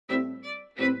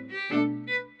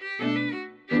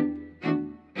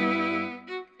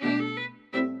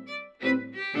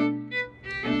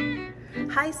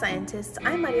Hi scientists,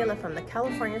 I'm Mariela from the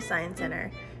California Science Center,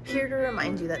 here to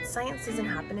remind you that science doesn't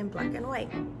happen in black and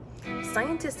white.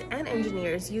 Scientists and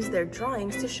engineers use their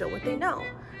drawings to show what they know.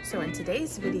 So in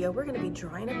today's video, we're going to be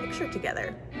drawing a picture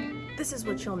together. This is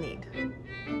what you'll need.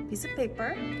 A piece of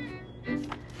paper,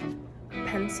 a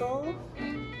pencil,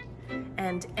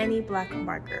 and any black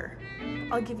marker.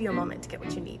 I'll give you a moment to get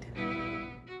what you need.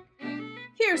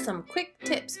 Here are some quick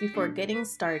tips before getting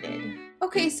started.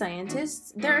 Okay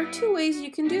scientists, there are two ways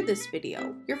you can do this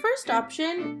video. Your first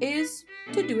option is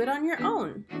to do it on your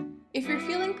own. If you're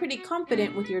feeling pretty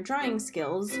confident with your drawing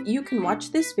skills, you can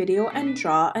watch this video and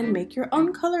draw and make your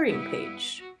own coloring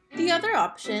page. The other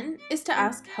option is to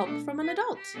ask help from an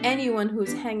adult. Anyone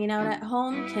who's hanging out at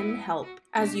home can help.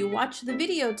 As you watch the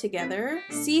video together,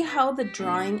 see how the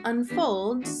drawing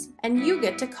unfolds, and you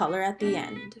get to color at the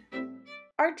end.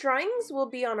 Our drawings will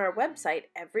be on our website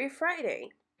every Friday.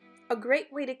 A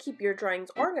great way to keep your drawings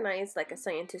organized like a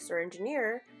scientist or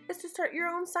engineer is to start your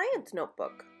own science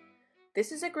notebook.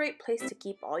 This is a great place to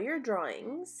keep all your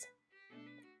drawings,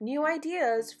 new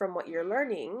ideas from what you're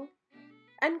learning,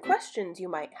 and questions you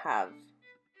might have.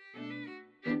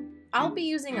 I'll be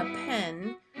using a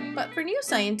pen, but for new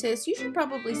scientists, you should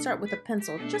probably start with a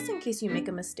pencil just in case you make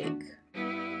a mistake.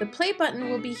 The play button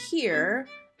will be here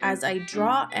as I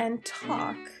draw and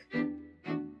talk.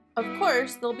 Of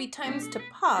course, there'll be times to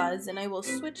pause, and I will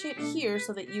switch it here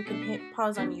so that you can hit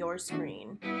pause on your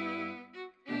screen.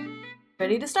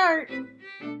 Ready to start?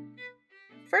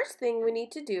 First thing we need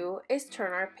to do is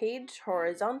turn our page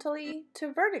horizontally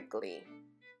to vertically.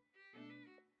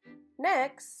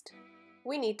 Next,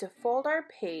 we need to fold our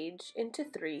page into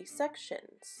 3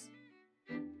 sections.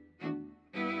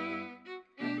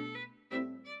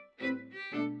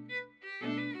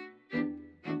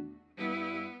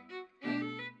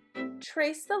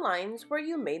 Trace the lines where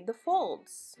you made the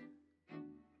folds.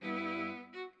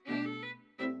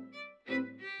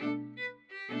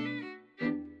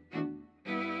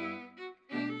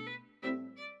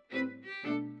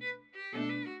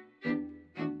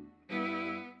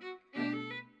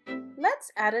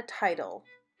 Let's add a title.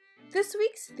 This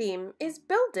week's theme is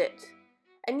Build It,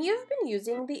 and you've been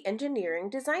using the engineering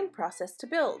design process to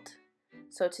build.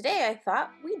 So today I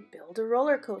thought we'd build a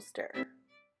roller coaster.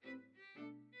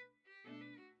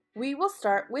 We will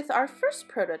start with our first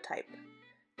prototype,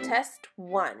 Test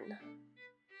 1.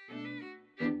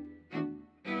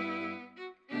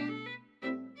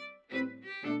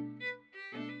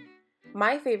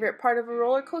 My favorite part of a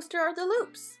roller coaster are the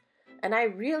loops, and I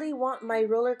really want my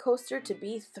roller coaster to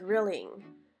be thrilling.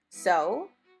 So,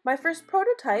 my first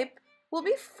prototype will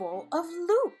be full of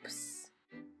loops.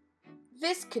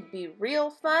 This could be real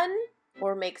fun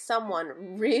or make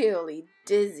someone really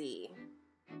dizzy.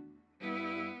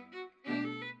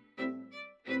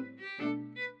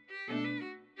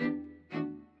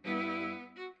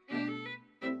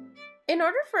 In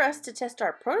order for us to test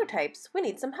our prototypes, we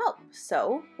need some help.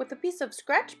 So, with a piece of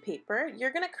scratch paper,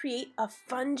 you're going to create a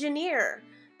Fungineer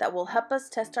that will help us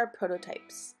test our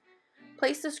prototypes.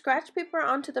 Place the scratch paper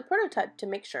onto the prototype to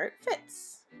make sure it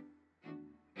fits.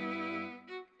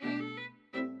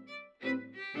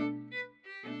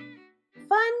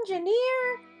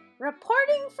 Fungineer,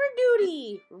 reporting for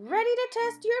duty, ready to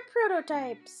test your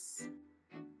prototypes.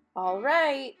 All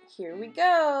right, here we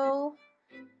go.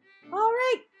 All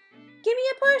right. Give me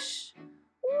a push!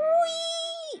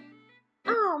 Whee!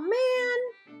 Oh man!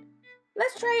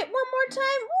 Let's try it one more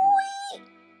time. Whee!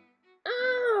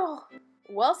 Oh!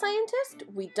 Well, scientists,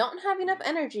 we don't have enough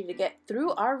energy to get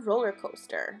through our roller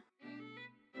coaster.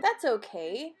 That's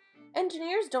okay.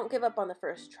 Engineers don't give up on the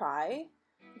first try.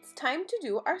 It's time to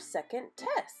do our second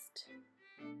test.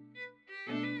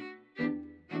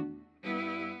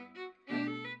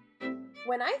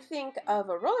 When I think of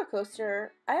a roller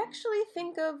coaster, I actually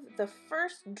think of the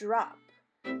first drop.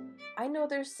 I know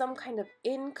there's some kind of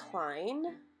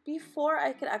incline before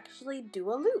I could actually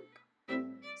do a loop.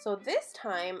 So this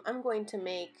time I'm going to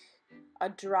make a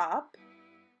drop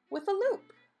with a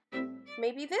loop.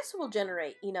 Maybe this will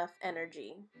generate enough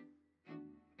energy.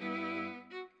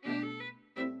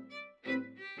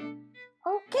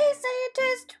 Okay,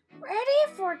 scientist,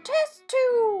 ready for test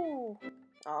 2.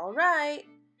 All right.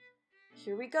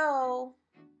 Here we go.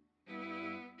 Whee!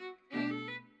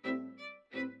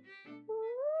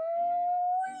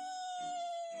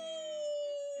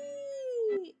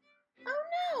 Oh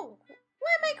no!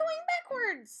 Why am I going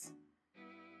backwards?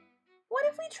 What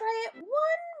if we try it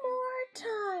one more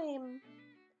time?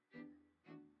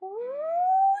 Whee!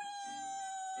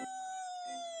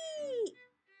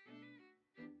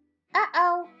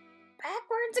 Uh-oh!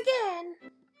 Backwards again.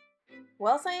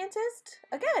 Well, scientist,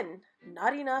 again,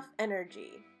 not enough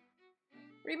energy.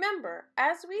 Remember,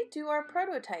 as we do our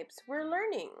prototypes, we're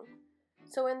learning.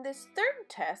 So in this third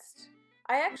test,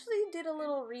 I actually did a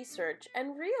little research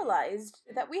and realized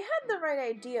that we had the right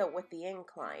idea with the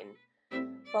incline.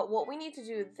 But what we need to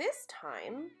do this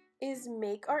time is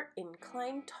make our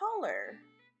incline taller.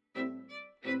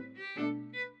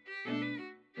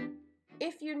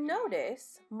 If you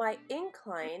notice, my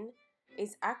incline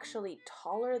is actually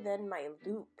taller than my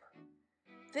loop.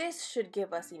 This should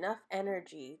give us enough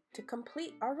energy to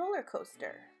complete our roller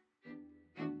coaster.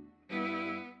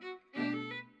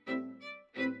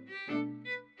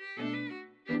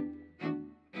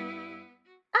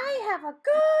 I have a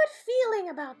good feeling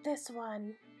about this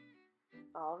one.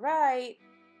 All right,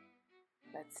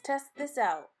 let's test this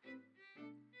out.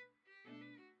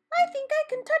 I think I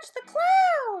can touch the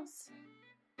clouds.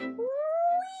 Whee!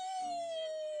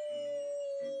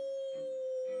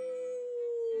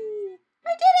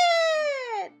 I did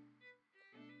it!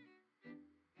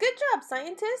 Good job,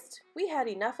 scientist. We had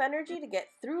enough energy to get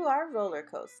through our roller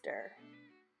coaster.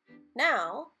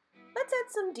 Now, let's add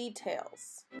some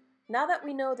details. Now that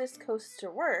we know this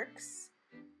coaster works,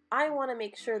 I want to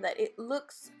make sure that it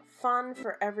looks fun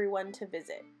for everyone to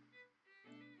visit.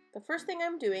 The first thing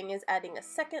I'm doing is adding a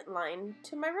second line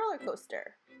to my roller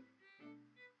coaster.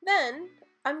 Then,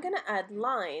 I'm going to add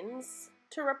lines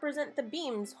to represent the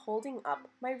beams holding up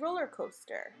my roller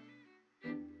coaster.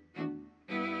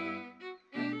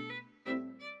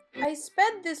 I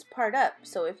sped this part up,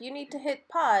 so if you need to hit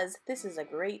pause, this is a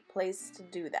great place to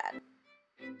do that.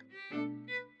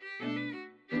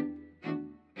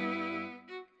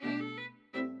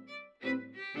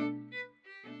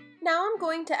 Now I'm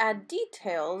going to add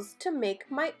details to make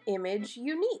my image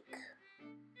unique.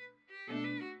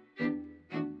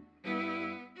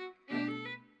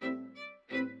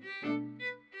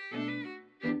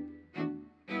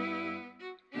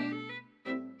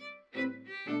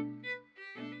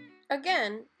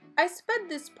 Again, I sped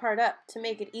this part up to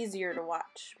make it easier to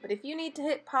watch, but if you need to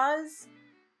hit pause,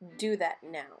 do that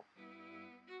now.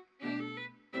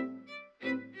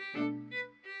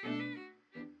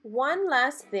 One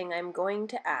last thing I'm going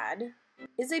to add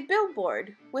is a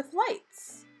billboard with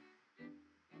lights.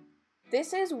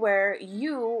 This is where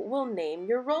you will name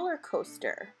your roller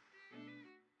coaster.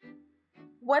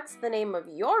 What's the name of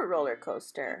your roller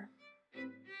coaster?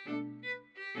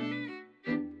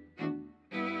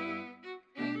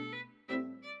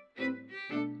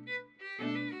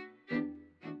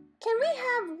 Can we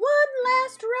have one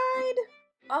last ride?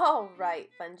 All right,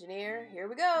 Fungineer, here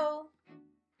we go.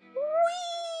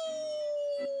 Whee!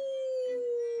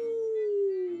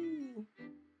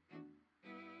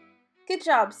 Good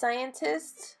job,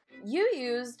 scientists! You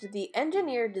used the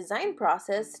engineer design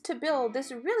process to build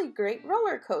this really great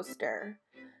roller coaster.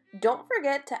 Don't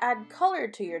forget to add color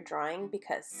to your drawing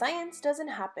because science doesn't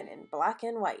happen in black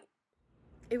and white.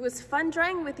 It was fun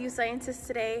drawing with you scientists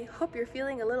today. Hope you're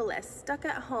feeling a little less stuck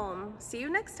at home. See you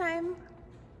next time!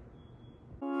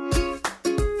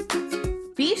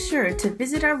 Be sure to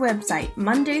visit our website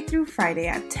Monday through Friday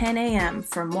at 10 a.m.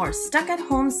 for more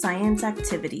stuck-at-home science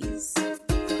activities.